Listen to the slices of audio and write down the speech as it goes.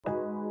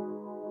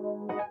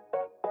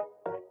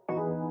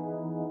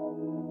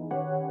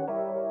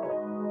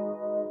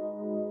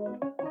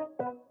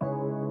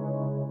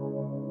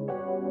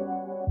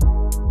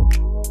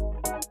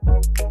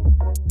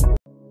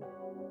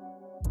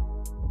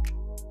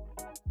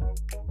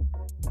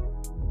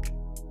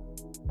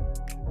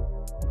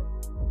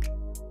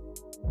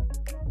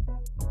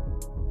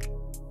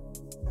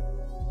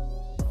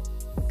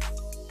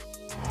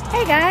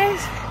Hey guys.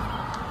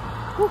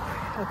 Whew.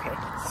 Okay,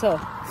 so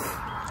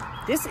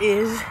this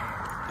is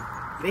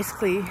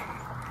basically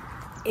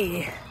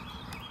a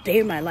day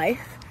in my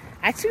life.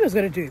 Actually, I was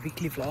gonna do a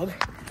weekly vlog,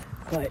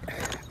 but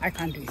I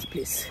can't do it,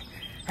 please.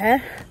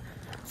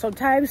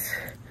 Sometimes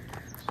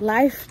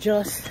life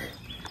just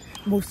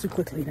moves too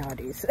quickly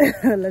nowadays.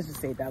 Let's just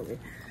say it that way.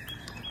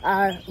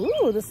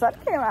 Ooh, the sun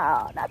came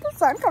out. Not the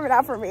sun coming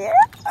out from here.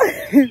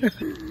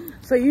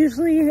 So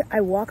usually I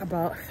walk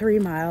about 3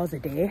 miles a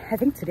day. I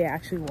think today I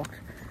actually walked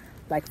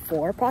like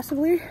 4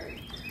 possibly.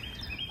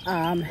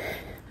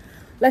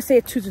 Let's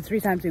say 2 to 3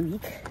 times a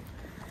week.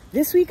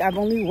 This week I've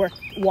only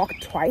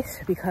walked twice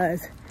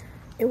because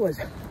it was,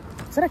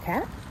 is that a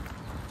cat?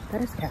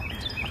 That is a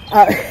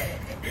cat.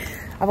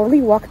 I've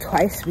only walked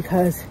twice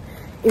because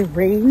it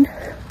rained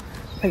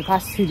for the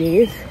past 2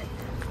 days,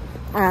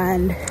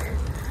 and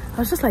I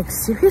was just like,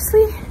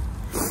 seriously?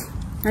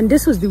 And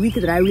this was the week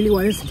that I really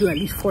wanted to do at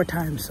least 4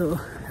 times, so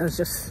it was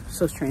just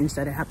so strange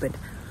that it happened.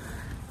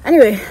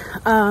 Anyway,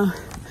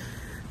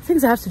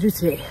 things I have to do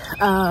today.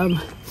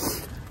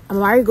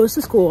 Amari goes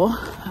to school.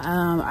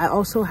 I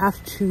also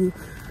have to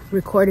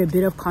record a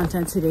bit of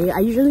content today. I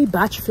usually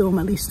batch film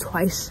at least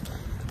twice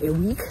a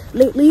week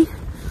lately,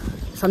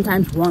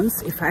 sometimes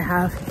once if I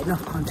have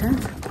enough content.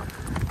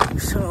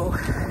 So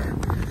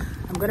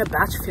I'm gonna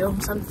batch film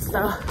some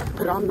stuff,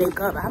 put on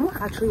makeup. I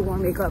haven't actually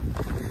worn makeup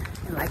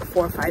in like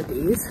 4 or 5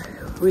 days,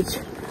 which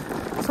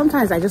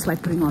sometimes I just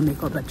like putting on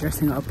makeup and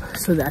dressing up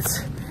so that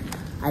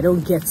I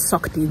don't get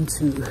sucked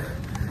into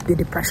the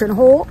depression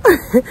hole.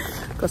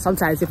 Because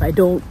sometimes if I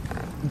don't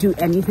do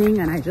anything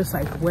and I just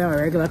like wear my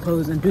regular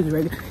clothes and do the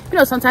regular, you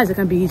know, sometimes it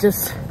can be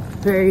just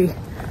very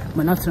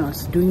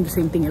monotonous doing the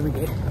same thing every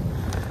day.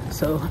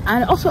 So,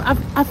 and also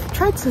I've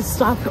tried to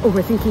stop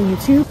overthinking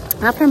YouTube.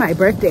 After my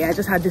birthday, I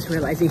just had this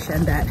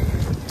realization that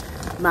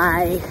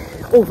my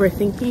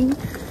overthinking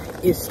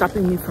is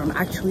stopping me from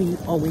actually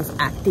always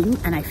acting,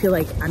 and I feel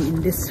like I'm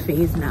in this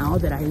phase now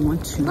that I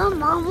want to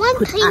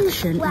put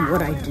action in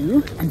what I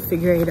do and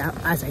figure it out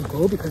as I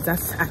go, because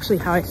that's actually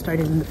how I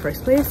started in the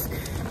first place,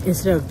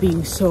 instead of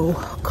being so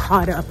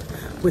caught up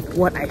with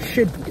what I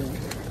should be doing.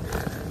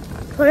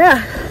 So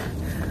yeah,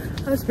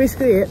 that's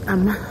basically it.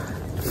 I'm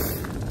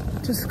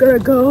just gonna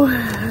go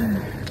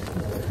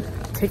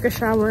take a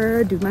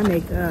shower, do my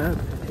makeup,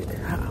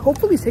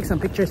 hopefully take some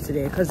pictures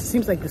today because it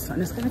seems like the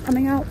sun is kind of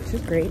coming out, which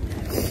is great.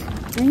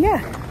 And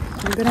yeah,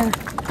 I'm gonna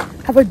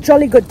have a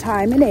jolly good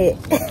time in it.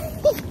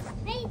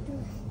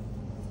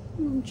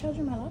 I'm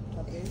charging my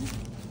laptop, baby.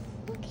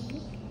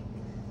 Okay.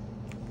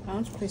 I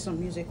want to play some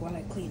music while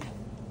I clean.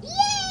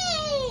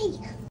 Yay!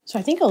 So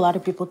I think a lot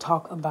of people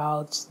talk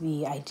about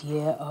the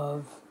idea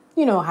of,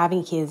 you know,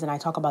 having kids, and I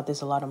talk about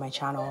this a lot on my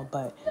channel,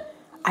 but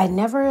I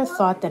never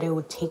thought that it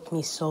would take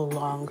me so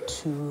long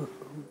to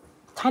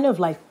kind of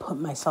like put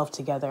myself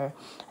together.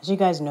 As you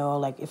guys know,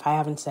 like if I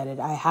haven't said it,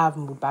 I have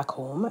moved back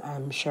home.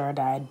 I'm sure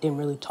that I didn't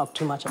really talk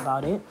too much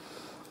about it.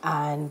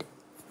 And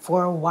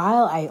for a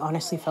while, I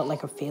honestly felt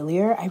like a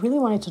failure. I really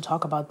wanted to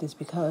talk about this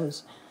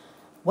because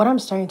what I'm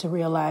starting to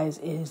realize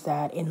is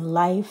that in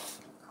life,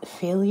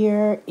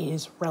 failure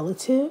is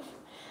relative.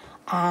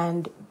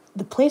 And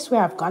the place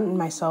where I've gotten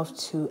myself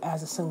to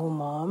as a single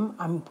mom,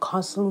 I'm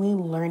constantly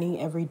learning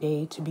every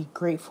day to be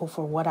grateful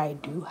for what I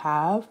do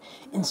have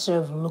instead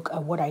of look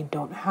at what I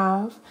don't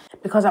have,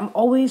 because I'm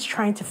always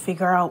trying to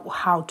figure out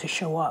how to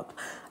show up.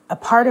 A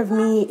part of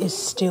me is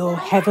still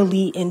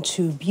heavily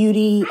into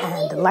beauty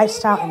and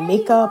lifestyle and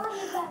makeup,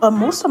 but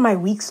most of my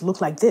weeks look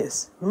like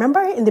this.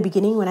 Remember in the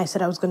beginning when I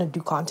said I was going to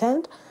do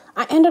content?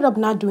 I ended up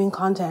not doing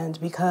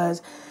content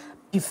because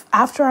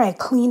after I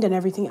cleaned and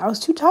everything, I was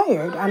too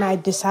tired, and I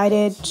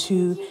decided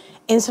to,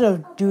 instead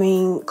of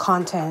doing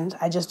content,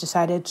 I just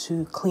decided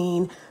to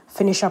clean,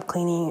 finish up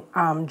cleaning,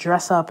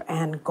 dress up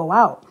and go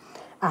out.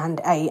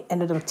 And I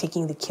ended up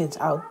taking the kids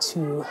out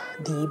to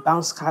the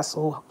bounce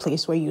castle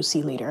place where you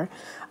see later.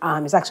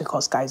 It's actually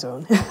called Sky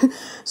Zone.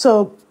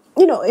 So,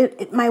 you know,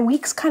 my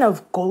weeks kind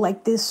of go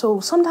like this. So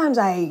sometimes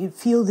I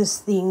feel this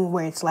thing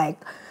where it's like,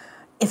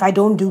 if I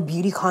don't do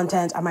beauty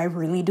content, am I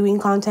really doing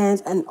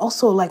content? And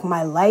also like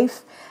my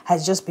life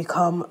has just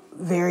become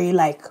very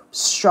like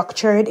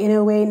structured in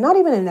a way, not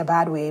even in a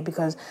bad way,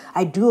 because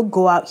I do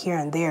go out here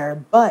and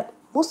there, but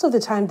most of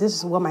the time this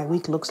is what my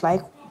week looks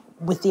like,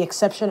 with the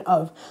exception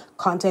of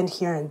content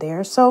here and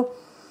there. So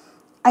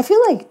I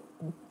feel like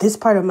this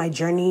part of my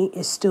journey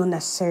is still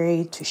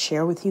necessary to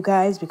share with you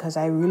guys, because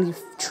I really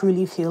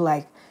truly feel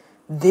like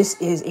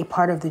this is a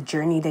part of the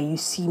journey that you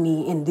see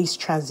me in these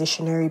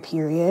transitionary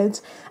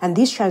periods. And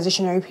these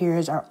transitionary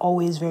periods are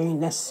always very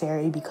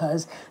necessary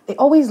because they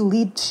always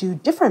lead to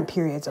different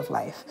periods of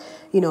life.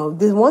 You know,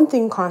 the one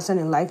thing constant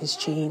in life is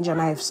change. And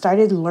I've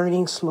started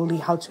learning slowly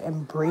how to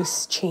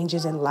embrace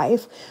changes in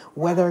life,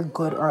 whether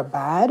good or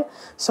bad.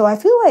 So I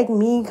feel like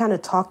me kind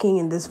of talking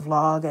in this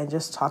vlog and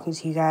just talking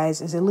to you guys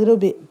is a little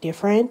bit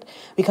different,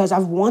 because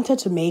I've wanted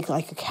to make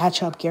like a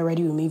catch up, get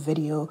ready with me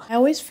video. I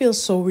always feel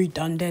so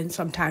redundant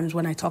sometimes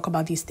when I talk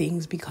about these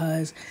things,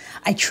 because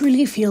I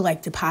truly feel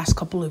like the past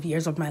couple of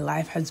years of my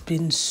life has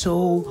been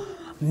so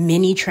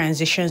mini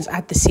transitions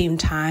at the same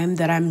time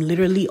that I'm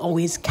literally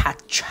always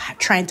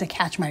trying to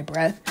catch my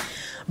breath.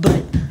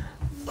 But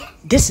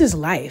this is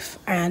life.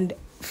 And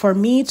for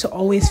me to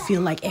always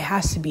feel like it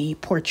has to be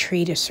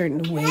portrayed a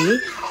certain way,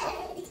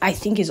 I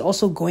think is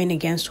also going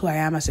against who I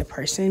am as a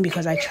person,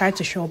 because I try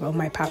to show up on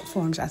my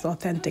platforms as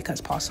authentic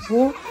as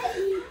possible.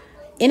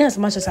 In as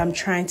much as I'm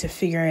trying to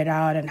figure it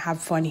out and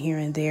have fun here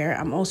and there,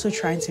 I'm also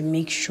trying to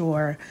make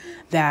sure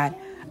that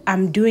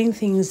I'm doing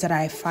things that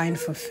I find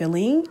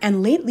fulfilling.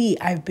 And lately,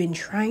 I've been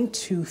trying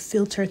to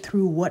filter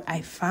through what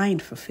I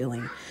find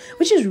fulfilling,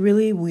 which is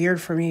really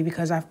weird for me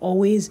because I've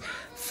always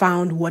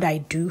found what I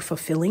do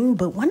fulfilling.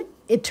 But when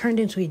it turned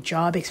into a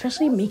job,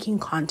 especially making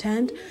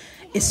content,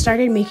 it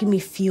started making me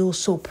feel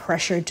so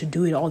pressured to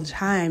do it all the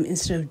time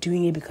instead of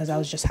doing it because I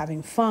was just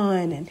having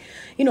fun and,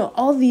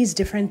 all these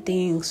different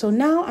things. So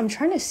now I'm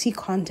trying to see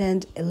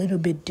content a little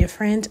bit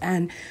different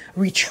and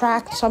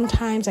retract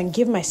sometimes and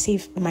give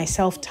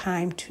myself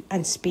time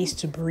and space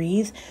to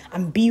breathe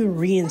and be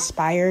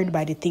re-inspired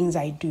by the things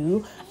I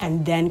do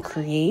and then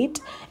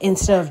create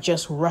instead of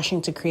just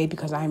rushing to create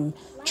because I'm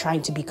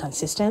trying to be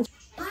consistent.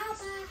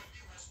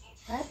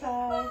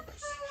 Bye-bye.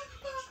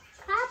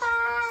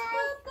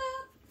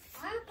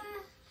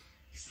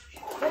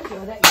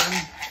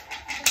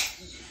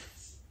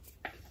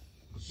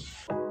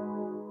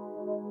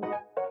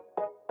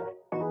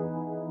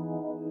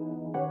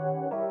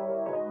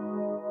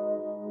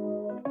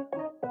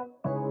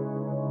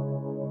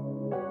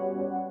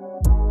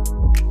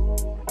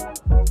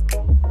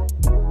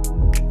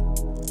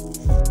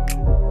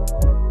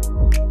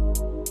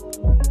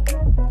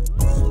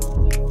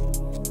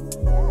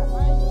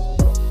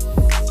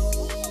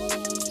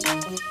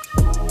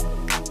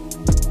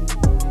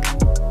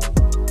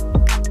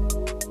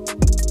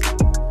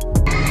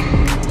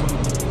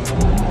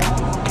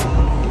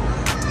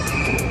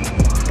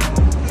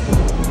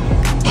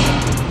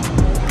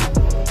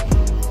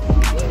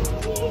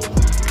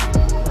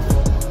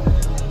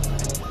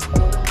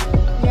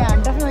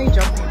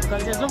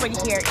 There's nobody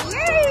here.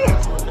 Yay!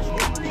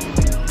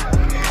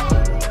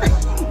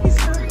 He's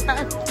so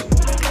happy.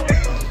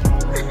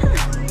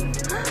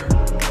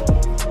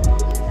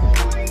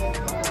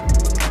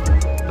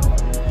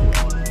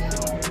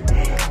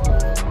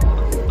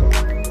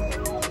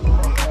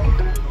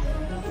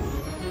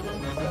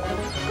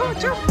 Go,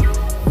 jump!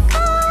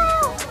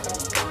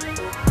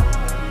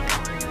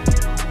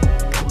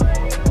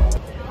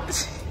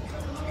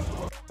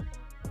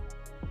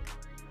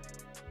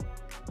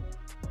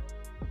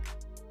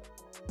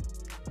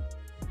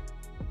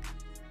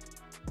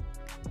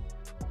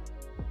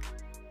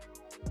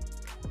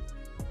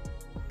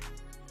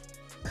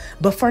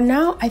 But for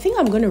now, I think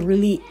I'm going to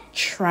really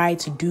try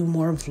to do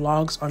more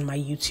vlogs on my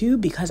YouTube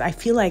because I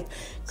feel like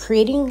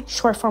creating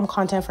short form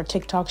content for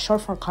TikTok,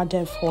 short form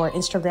content for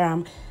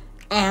Instagram,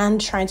 and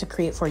trying to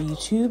create for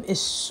YouTube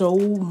is so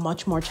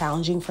much more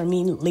challenging for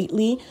me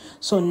lately.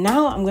 So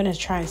now I'm going to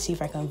try and see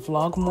if I can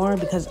vlog more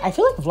because I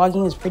feel like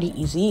vlogging is pretty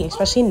easy,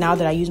 especially now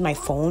that I use my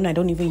phone. I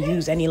don't even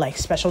use any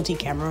specialty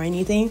camera or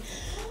anything.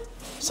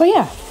 So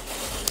yeah,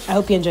 I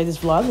hope you enjoyed this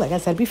vlog. Like I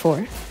said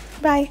before,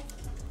 bye.